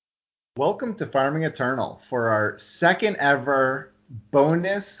Welcome to Farming Eternal for our second ever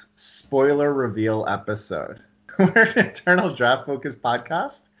bonus spoiler reveal episode. We're an Eternal Draft Focus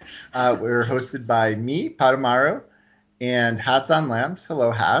podcast. We're hosted by me, Padamaru, and Hats on Lamps.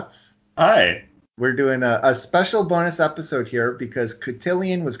 Hello, Hats. Hi. We're doing a special bonus episode here because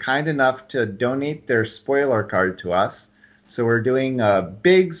Cotillion was kind enough to donate their spoiler card to us. So we're doing a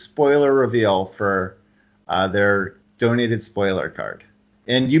big spoiler reveal for their donated spoiler card.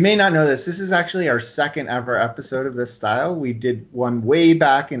 And you may not know this. This is actually our second ever episode of this style. We did one way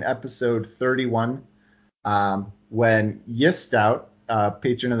back in episode 31 when Yistout,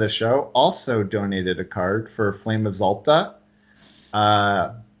 patron of the show, also donated a card for Flame of Zolta,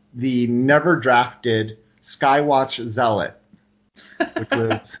 the never drafted Skywatch Zealot, which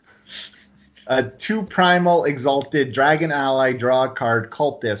was a 2 primal exalted dragon ally draw card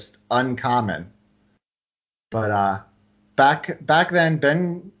cultist uncommon. But back then,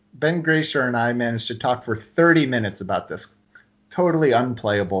 Ben Graysher and I managed to talk for 30 minutes about this totally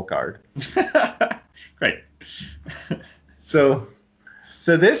unplayable card. Great. So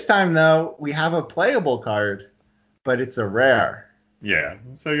this time though, we have a playable card, but it's a rare. Yeah,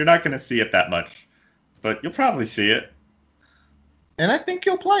 so you're not going to see it that much, but you'll probably see it. And I think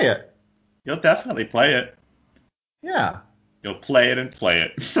you'll play it. You'll definitely play it. Yeah. You'll play it and play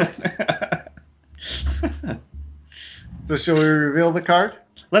it. So shall we reveal the card?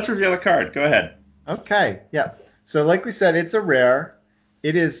 Let's reveal the card. Go ahead. Okay. Yeah. So like we said, it's a rare.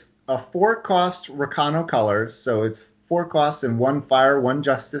 It is a 4-cost Rakano colors, so it's 4 costs and 1 fire, 1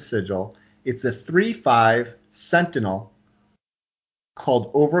 justice sigil. It's a 3/5 sentinel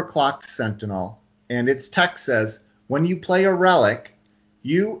called Overclocked Sentinel, and its text says, when you play a relic,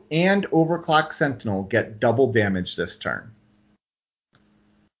 you and Overclocked Sentinel get double damage this turn.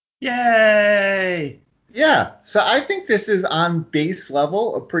 Yay! Yeah, so I think this is on base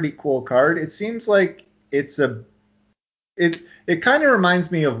level a pretty cool card. It seems like it kind of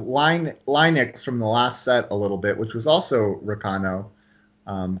reminds me of Linux from the last set a little bit, which was also Rakano,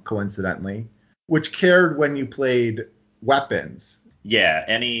 coincidentally, which cared when you played weapons. Yeah,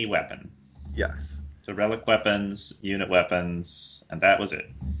 any weapon. Yes. So relic weapons, unit weapons, and that was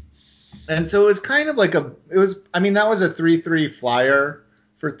it. And so it was kind of like I mean, that was a 3/3 flyer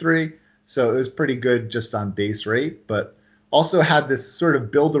for 3, so it was pretty good just on base rate, but also had this sort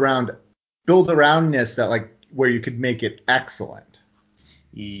of build aroundness that like where you could make it excellent.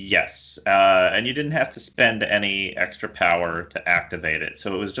 Yes, and you didn't have to spend any extra power to activate it,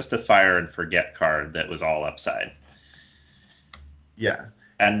 so it was just a fire and forget card that was all upside. Yeah.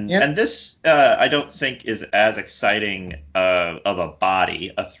 And And this I don't think is as exciting of a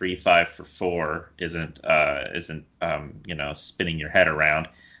body. A 3/5 for 4 isn't spinning your head around,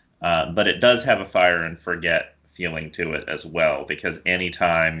 but it does have a fire and forget feeling to it as well. Because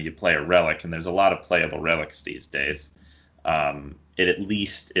anytime you play a relic, and there's a lot of playable relics these days, it at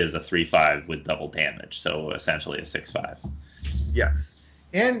least is a 3/5 with double damage. So essentially a 6/5. yes.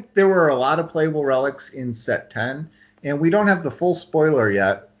 And there were a lot of playable relics in set 10, and we don't have the full spoiler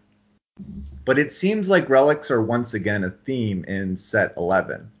yet, but it seems like relics are once again a theme in set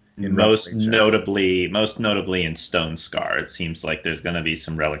 11 in Revelation. Most notably in Stone Scar, it seems like there's going to be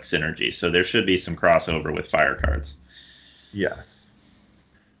some relic synergy. So there should be some crossover with fire cards. Yes.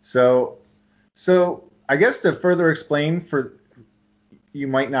 So I guess to further explain for you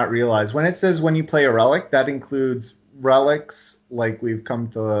might not realize when it says when you play a relic, that includes relics like we've come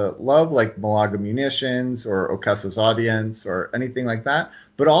to love, like Malaga Munitions or Okessa's Audience or anything like that,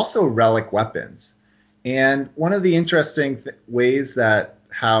 but also relic weapons. And one of the interesting ways that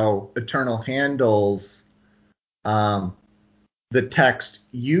how Eternal handles um, the text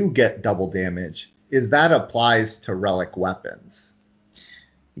you get double damage is that applies to relic weapons.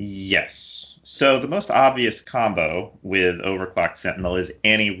 Yes. So the most obvious combo with Overclock Sentinel is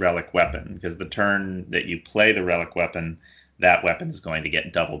any relic weapon, because the turn that you play the relic weapon, that weapon is going to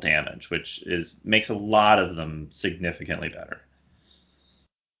get double damage, which is makes a lot of them significantly better.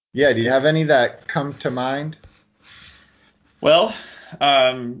 Yeah, do you have any that come to mind? Well,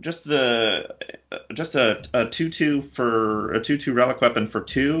 just a 2/2 for a 2/2 relic weapon for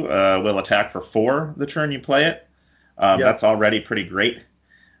 2 will attack for 4 the turn you play it. Yep. That's already pretty great.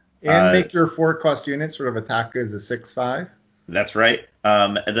 And Uh, make your 4 cost unit sort of attack as a 6/5. That's right.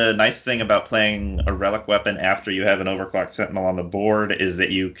 The nice thing about playing a relic weapon after you have an overclocked sentinel on the board is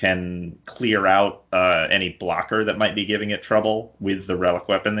that you can clear out any blocker that might be giving it trouble with the relic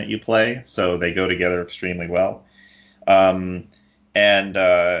weapon that you play. So they go together extremely well. Um,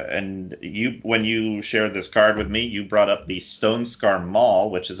 and you, when you shared this card with me, you brought up the Stone Scar Maul,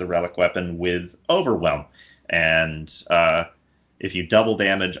 which is a relic weapon with Overwhelm, and if you double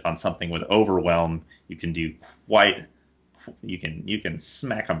damage on something with Overwhelm, you can do quite. You can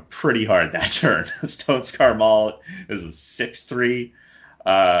smack them pretty hard that turn. Stone Scar Maul is a 6/3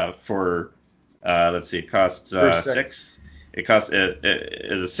 for let's see, it costs For 6. It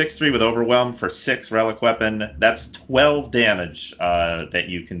is a 6/3 with Overwhelm for 6 relic weapon. That's 12 damage that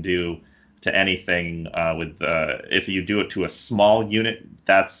you can do to anything with if you do it to a small unit.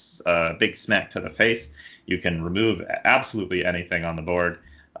 That's a big smack to the face. You can remove absolutely anything on the board,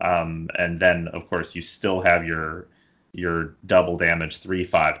 and then of course you still have your double damage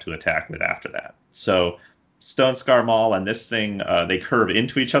 3/5 to attack with after that. So Stone Scar Maul and this thing, they curve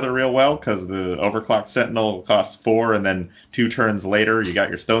into each other real well because the Overclock Sentinel costs 4, and then 2 turns later you got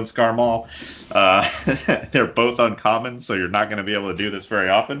your Stone Scar Maul. They're both uncommon, so you're not going to be able to do this very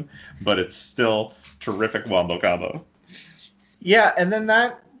often, but it's still terrific wombo combo. Yeah, and then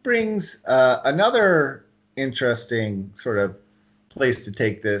that brings another interesting sort of place to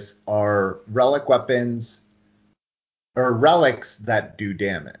take this are relic weapons or relics that do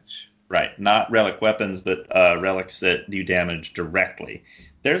damage. Right, not relic weapons, but relics that do damage directly.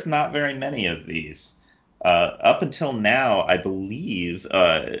 There's not very many of these. Up until now, I believe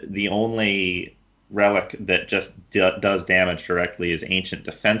the only relic that just does damage directly is Ancient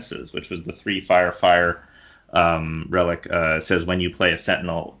Defenses, which was the 3 fire relic. Says when you play a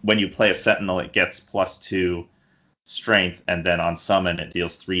sentinel, it gets +2 strength, and then on summon it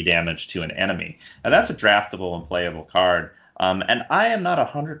deals 3 damage to an enemy. Now that's a draftable and playable card. And I am not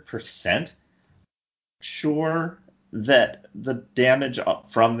 100% sure that the damage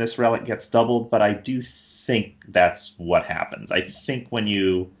from this relic gets doubled, but I do think that's what happens. I think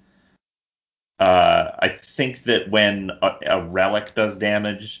that when a relic does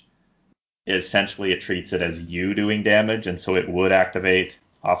damage, essentially it treats it as you doing damage, and so it would activate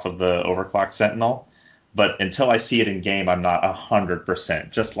off of the Overclock Sentinel. But until I see it in game, I'm not 100%,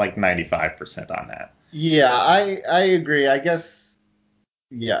 just like 95% on that. Yeah, I agree. I guess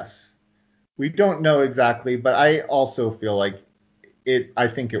yes. We don't know exactly, but I also feel like I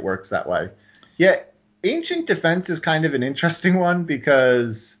think it works that way. Yeah, Ancient Defense is kind of an interesting one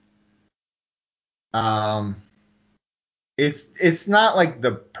because um it's not like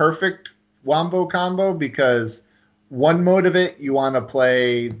the perfect wombo combo because one mode of it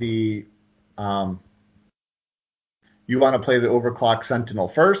um you want to play the Overclock Sentinel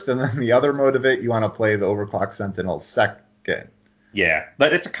first, and then the other mode of it, you want to play the Overclock Sentinel second. Yeah,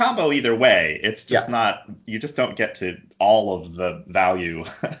 but it's a combo either way. It's just Yes. not, you just don't get to all of the value.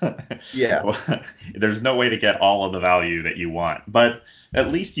 Yeah. There's no way to get all of the value that you want. But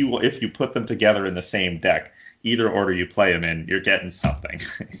at least if you put them together in the same deck, either order you play them in, you're getting something.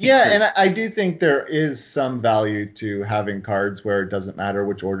 Yeah, and I do think there is some value to having cards where it doesn't matter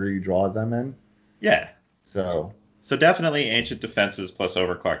which order you draw them in. Yeah. So So definitely Ancient Defenses plus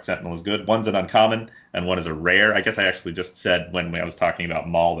Overclock Sentinel is good. One's an uncommon and one is a rare. I guess I actually just said when I was talking about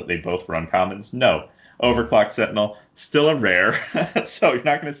Maul that they both were uncommons. No. Overclock Sentinel, still a rare, so you're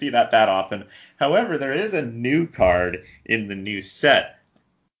not going to see that often. However, there is a new card in the new set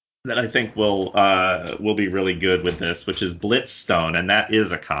that I think will be really good with this, which is Blitzstone, and that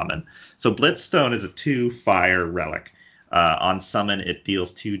is a common. So Blitzstone is a 2 fire relic. On summon, it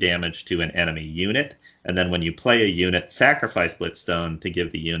deals 2 damage to an enemy unit, and then when you play a unit, sacrifice Blitzstone to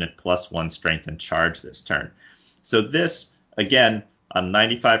give the unit +1 strength and charge this turn. So this, again, I'm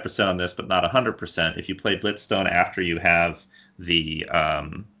 95% on this, but not 100%. If you play Blitzstone after you have the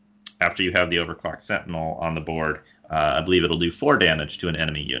Overclock Sentinel on the board, I believe it'll do 4 damage to an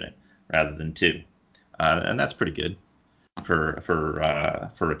enemy unit rather than 2, and that's pretty good for a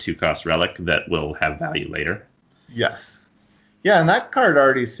 2-cost relic that will have value later. yes. Yeah, and that card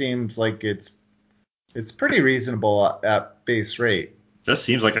already seems like it's pretty reasonable at base rate. Just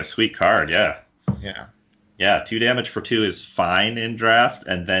seems like a sweet card, yeah. Yeah. Yeah, 2 damage for 2 is fine in draft,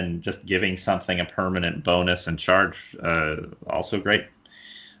 and then just giving something a permanent bonus and charge, also great.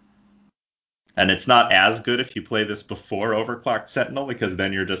 And it's not as good if you play this before Overclocked Sentinel, because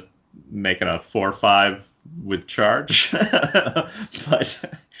then you're just making a 4/5 with charge. but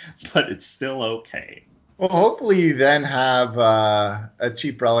it's still okay. Well, hopefully you then have a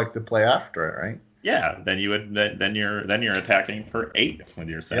cheap relic to play after it, right? Yeah, then you're attacking for 8 with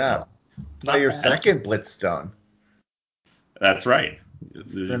your Sentinel. Yeah. Play your second Blitzstone. That's right.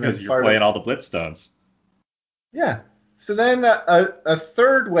 Because you're playing all the Blitzstones. Yeah. So then a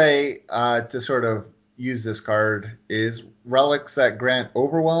third way to sort of use this card is relics that grant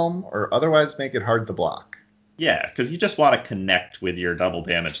overwhelm or otherwise make it hard to block. Yeah, because you just want to connect with your double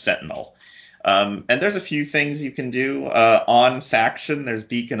damage Sentinel. And there's a few things you can do on faction. There's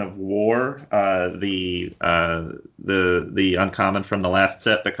Beacon of War, the uncommon from the last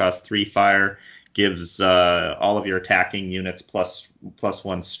set that costs 3 fire, gives all of your attacking units plus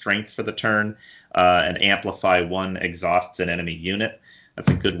 1 strength for the turn, and amplify 1 exhausts an enemy unit. That's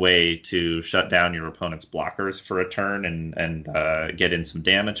a good way to shut down your opponent's blockers for a turn and get in some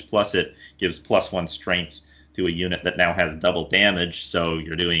damage. Plus, it gives +1 strength to a unit that now has double damage, so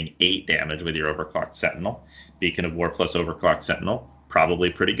you're doing 8 damage with your Overclocked Sentinel. Beacon of War plus Overclocked Sentinel, probably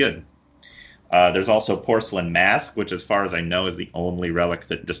pretty good. There's also Porcelain Mask, which, as far as I know, is the only relic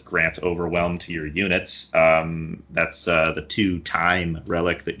that just grants Overwhelm to your units. That's the 2-time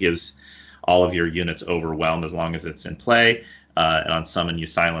relic that gives all of your units Overwhelmed as long as it's in play. And on summon, you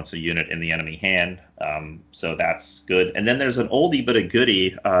silence a unit in the enemy hand. So that's good. And then there's an oldie but a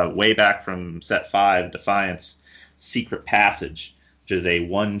goodie way back from set 5, Defiance, Secret Passage, which is a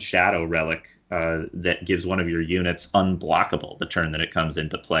 1 shadow relic that gives one of your units unblockable the turn that it comes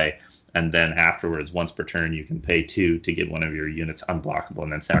into play. And then afterwards, once per turn, you can pay 2 to give one of your units unblockable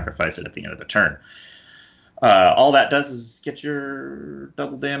and then sacrifice it at the end of the turn. All that does is get your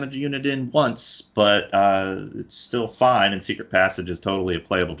double damage unit in once, but it's still fine, and Secret Passage is totally a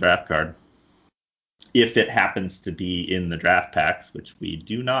playable draft card. If it happens to be in the draft packs, which we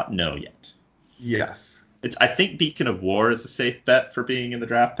do not know yet. Yes. I think Beacon of War is a safe bet for being in the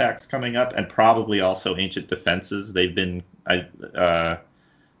draft packs coming up, and probably also Ancient Defenses. They've been...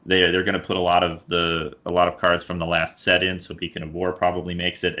 They're going to put a lot of cards from the last set in, so Beacon of War probably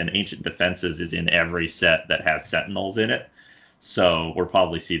makes it. And Ancient Defenses is in every set that has Sentinels in it, so we'll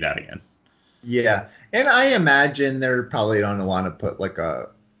probably see that again. Yeah, and I imagine they're probably don't want to put like I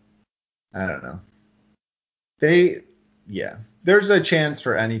don't know. There's a chance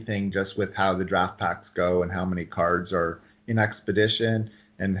for anything just with how the draft packs go and how many cards are in Expedition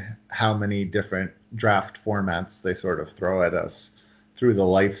and how many different draft formats they sort of throw at us through the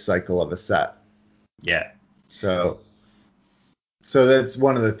life cycle of a set. Yeah. So that's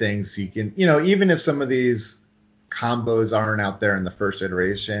one of the things you can, even if some of these combos aren't out there in the first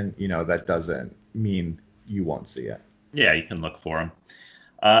iteration, that doesn't mean you won't see it. Yeah, you can look for them.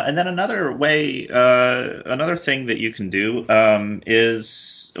 And then another thing that you can do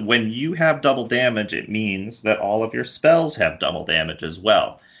is when you have double damage, it means that all of your spells have double damage as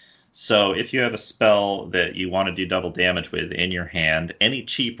well. So if you have a spell that you want to do double damage with in your hand, any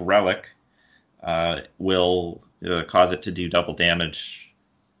cheap relic will cause it to do double damage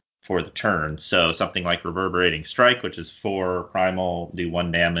for the turn. So something like Reverberating Strike, which is 4 primal, do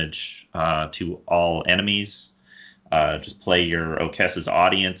 1 damage to all enemies. Just play your Okessa's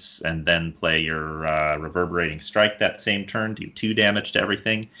Audience and then play your Reverberating Strike that same turn, do 2 damage to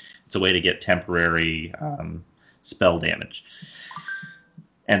everything. It's a way to get temporary spell damage.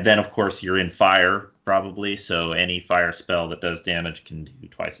 And then, of course, you're in fire, probably, so any fire spell that does damage can do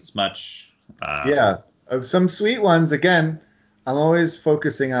twice as much. Of some sweet ones, again, I'm always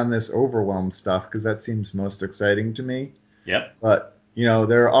focusing on this Overwhelm stuff because that seems most exciting to me. Yep. But,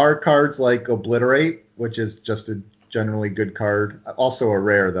 there are cards like Obliterate, which is just a generally good card. Also a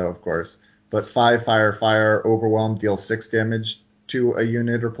rare, though, of course. But 5 fire, Overwhelm, deal 6 damage to a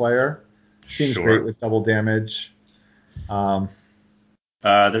unit or player. Seems great with double damage.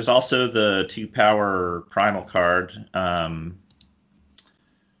 There's also the 2-power primal card.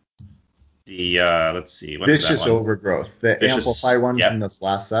 Let's see. Vicious Overgrowth. The Vicious, amplify one from this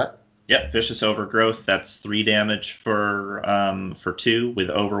last set. Yep, Vicious Overgrowth. That's 3 damage for 2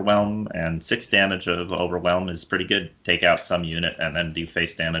 with Overwhelm, and 6 damage of Overwhelm is pretty good. Take out some unit and then do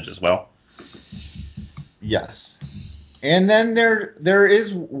face damage as well. Yes. And then there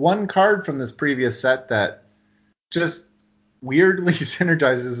is one card from this previous set that just weirdly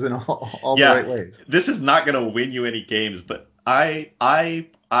synergizes in all the right ways. This is not going to win you any games, but I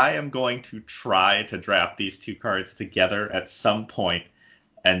am going to try to draft these 2 cards together at some point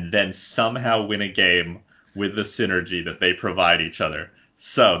and then somehow win a game with the synergy that they provide each other.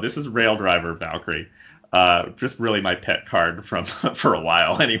 So this is Rail Driver Valkyrie. Just really my pet card from for a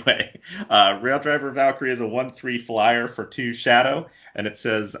while anyway. Rail Driver Valkyrie is a 1/3 flyer for 2 shadow, and it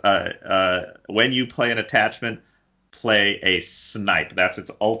says when you play an attachment, play a snipe. That's its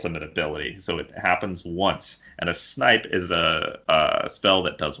ultimate ability. So it happens once. And a snipe is a spell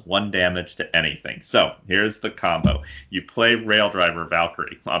that does 1 damage to anything. So here's the combo. You play Rail Driver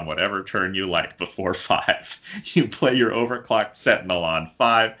Valkyrie on whatever turn you like before 5. You play your Overclocked Sentinel on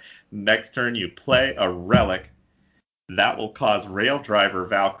 5. Next turn you play a relic. That will cause Rail Driver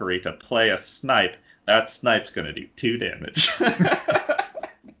Valkyrie to play a snipe. That snipe's going to do 2 damage.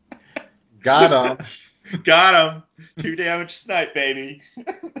 Got him. 2 damage snipe, baby.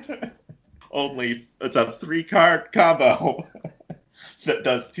 only it's a 3-card combo that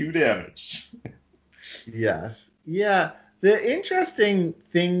does 2 damage. Yes. Yeah. The interesting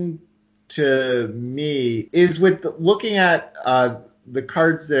thing to me is with looking at the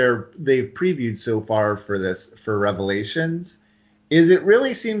cards they've previewed so far for Revelations, is it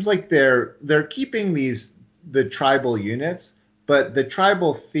really seems like they're keeping the tribal units, but the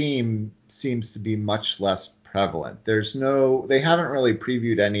tribal theme seems to be much less prevalent. They haven't really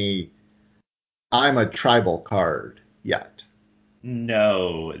previewed any I'm a tribal card yet.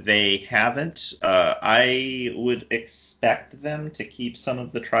 No, they haven't. I would expect them to keep some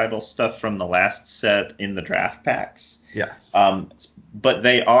of the tribal stuff from the last set in the draft packs. Yes. But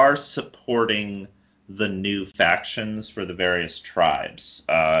they are supporting the new factions for the various tribes.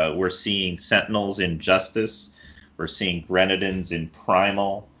 We're seeing Sentinels in Justice. We're seeing Grenadins in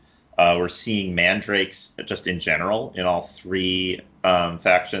Primal. We're seeing Mandrakes just in general in all 3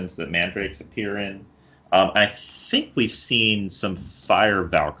 factions that Mandrakes appear in. I think we've seen some Fire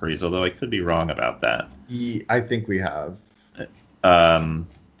Valkyries, although I could be wrong about that. I think we have. Um,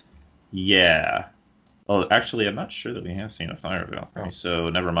 yeah. Well, actually, I'm not sure that we have seen a Fire Valkyrie, so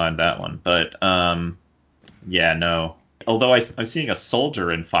never mind that one. But yeah, no. Although I'm seeing a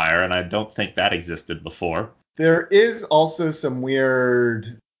soldier in fire, and I don't think that existed before. There is also some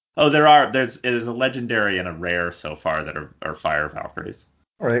weird. Oh, there's a legendary and a rare so far that are Fire Valkyries.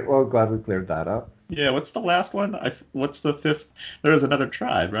 All right, well, glad we cleared that up. Yeah, what's the last one? What's the 5th? There was another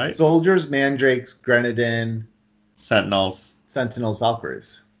tribe, right? Soldiers, Mandrakes, Grenadin, Sentinels. Sentinels,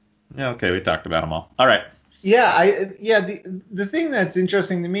 Valkyries. Yeah, okay, we talked about them all. All right. Yeah. The thing that's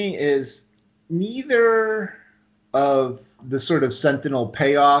interesting to me is neither of the sort of Sentinel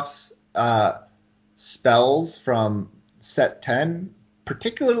payoffs spells from set 10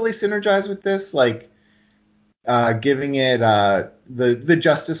 particularly synergize with this. Like giving it the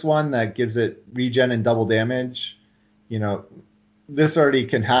Justice one that gives it regen and double damage. You know, this already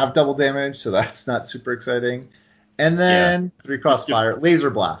can have double damage, so that's not super exciting. And then 3-cost fire, Laser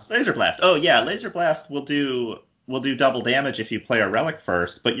Blast. Laser Blast. Oh yeah, Laser Blast will do double damage if you play a relic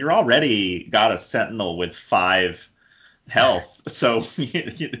first, but you're already got a Sentinel with 5 health, so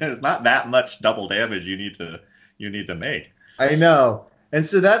there's not that much double damage you need to make. I know. And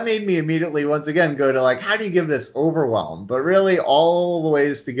so that made me immediately once again go to like, how do you give this overwhelm? But really all the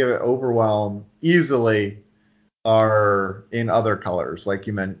ways to give it overwhelm easily are in other colors, like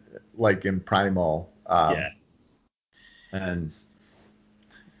you meant, like in Primal. Yeah. And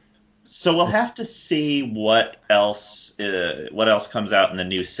so we'll have to see what else comes out in the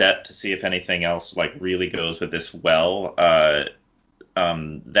new set to see if anything else like really goes with this well.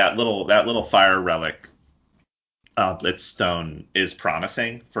 That little fire relic Blitzstone is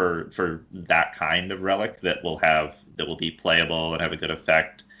promising for that kind of relic that will be playable and have a good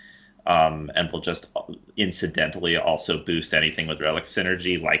effect, and will just incidentally also boost anything with relic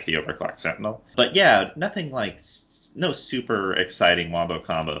synergy like the Overclock Sentinel. But yeah, nothing like no super exciting wombo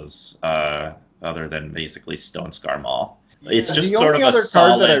combos other than basically Stone Scar Maul. It's just the sort only of a other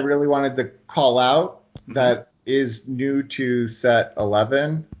solid... card that I really wanted to call out that is new to set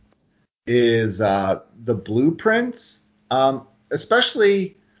 11 is the blueprints,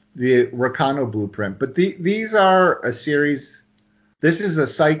 especially the Rakano blueprint. But these are a series. This is a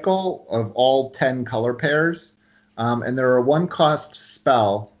cycle of all 10 color pairs, and they're a 1-cost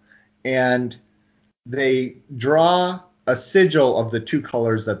spell, and they draw a sigil of the 2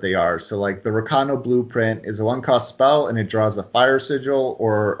 colors that they are. So, like the Rakano blueprint is a 1-cost spell, and it draws a fire sigil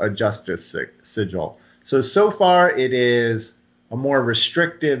or a justice sigil. So far, it is a more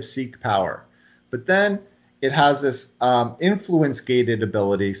restrictive seek power. But then it has this influence gated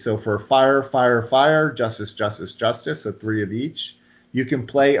ability. So for fire, fire, fire, justice, justice, justice, so 3 of each, you can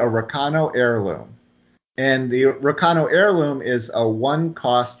play a Rakano heirloom. And the Rakano heirloom is a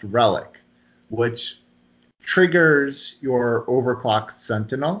 1-cost relic, which triggers your overclocked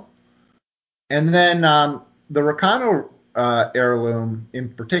sentinel. And then the Rakano heirloom in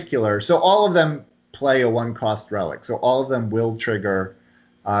particular, so all of them play a 1-cost relic. So all of them will trigger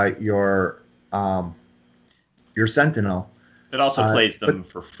your sentinel. It also plays them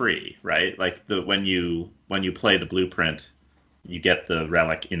for free, right? Like when you play the blueprint, you get the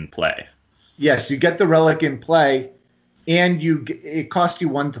relic in play. Yes, you get the relic in play, and it costs you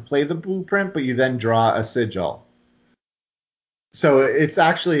 1 to play the blueprint, but you then draw a sigil. So it's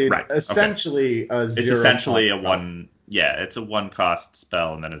actually essentially a 0. It's essentially a 1. Yeah, it's a 1-cost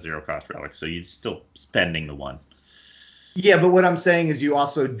spell and then a 0-cost relic. So you're still spending the 1. Yeah, but what I'm saying is you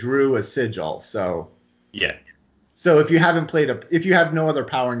also drew a sigil. So yeah. So if you have no other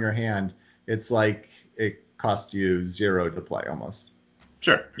power in your hand, it's like it cost you 0 to play almost.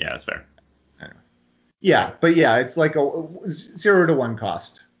 Sure. Yeah, that's fair. Yeah, but yeah, it's like a 0 to 1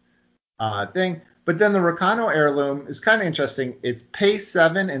 cost thing. But then the Rakano heirloom is kind of interesting. It's pay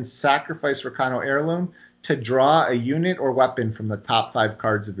 7 and sacrifice Rakano heirloom to draw a unit or weapon from the top 5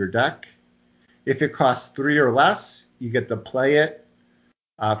 cards of your deck. If it costs 3 or less, you get to play it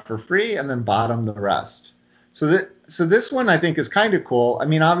for free and then bottom the rest. So this one I think is kind of cool. I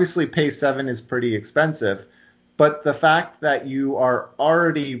mean, obviously pay 7 is pretty expensive, but the fact that you are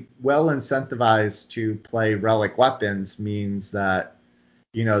already well incentivized to play relic weapons means that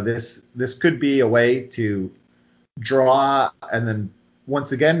this could be a way to draw and then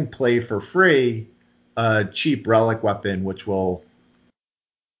once again play for free a cheap relic weapon, which will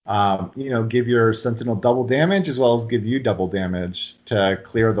give your Sentinel double damage as well as give you double damage to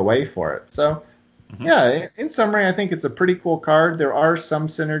clear the way for it. So, Hmm. yeah, in summary, I think it's a pretty cool card. There are some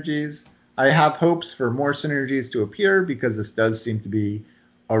synergies. I have hopes for more synergies to appear because this does seem to be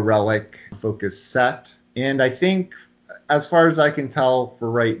a relic focused set. And I think, as far as I can tell for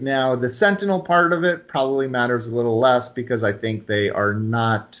right now, the Sentinel part of it probably matters a little less because I think they are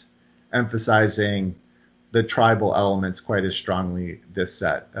not emphasizing the tribal elements quite as strongly this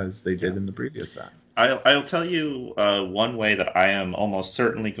set as they Yeah. did in the previous set. I'll tell you one way that I am almost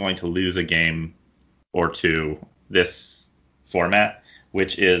certainly going to lose a game or two this format,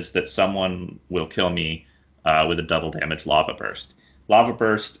 which is that someone will kill me with a double damage lava burst. Lava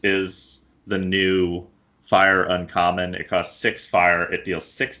burst is the new fire uncommon. It costs 6 fire. It deals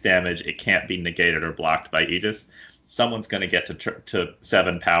 6 damage. It can't be negated or blocked by Aegis. Someone's going to get to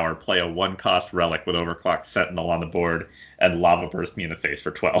 7 power, play a 1 cost relic with Overclocked Sentinel on the board, and lava burst me in the face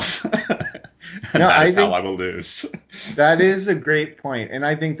for 12. And No, that I is how think I will lose. that is a great point, and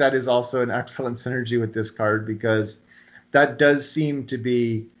I think that is also an excellent synergy with this card because that does seem to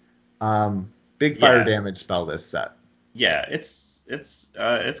be big fire Yeah, damage spell this set. yeah, it's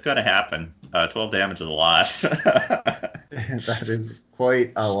gonna happen. 12 damage is a lot. That is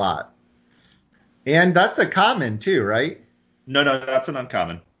quite a lot, and that's a common too, right? No, no, that's an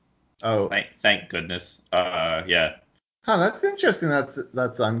uncommon. Oh, Thank goodness. Yeah. huh, that's interesting.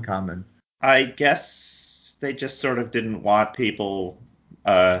 That's uncommon. I guess they just sort of didn't want people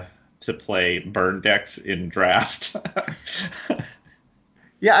uh, to play burn decks in draft.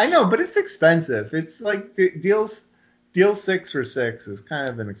 Yeah, I know, but it's expensive. It's like deal 6 for 6 is kind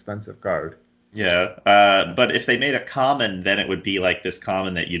of an expensive card. Yeah, but if they made a common, then it would be like this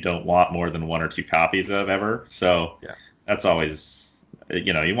common that you don't want more than 1 or 2 copies of ever. So Yeah. that's always,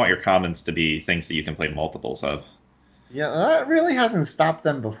 you want your commons to be things that you can play multiples of. Yeah, that really hasn't stopped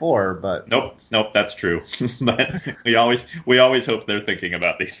them before, but Nope, nope, that's true. But we always hope they're thinking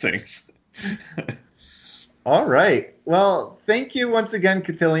about these things. all right. Well, thank you once again,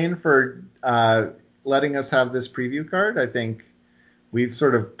 Cotillion, for letting us have this preview card. I think we've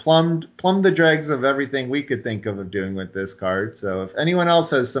sort of plumbed the dregs of everything we could think of doing with this card. So if anyone else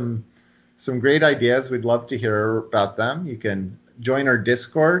has some great ideas, we'd love to hear about them. You can join our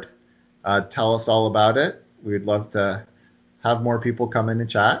Discord, tell us all about it. We'd love to have more people come in and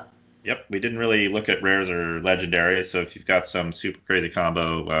chat. Yep, we didn't really look at rares or legendaries, so if you've got some super crazy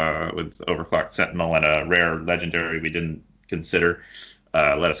combo with Overclocked Sentinel and a rare legendary we didn't consider,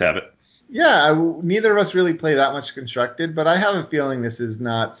 let us have it. Yeah, neither of us really play that much constructed, but I have a feeling this is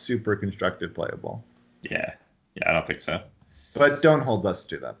not super constructed playable. Yeah, yeah, I don't think so. But don't hold us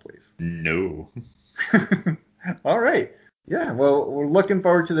to that, please. No. All right. Yeah, well, we're looking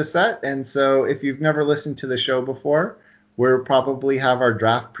forward to the set. And so if you've never listened to the show before, we'll probably have our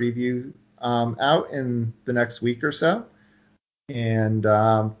draft preview out in the next week or so. And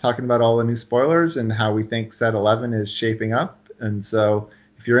talking about all the new spoilers and how we think set 11 is shaping up. And so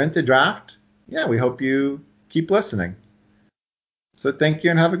if you're into draft, yeah, we hope you keep listening. So thank you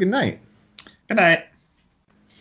and have a good night. Good night.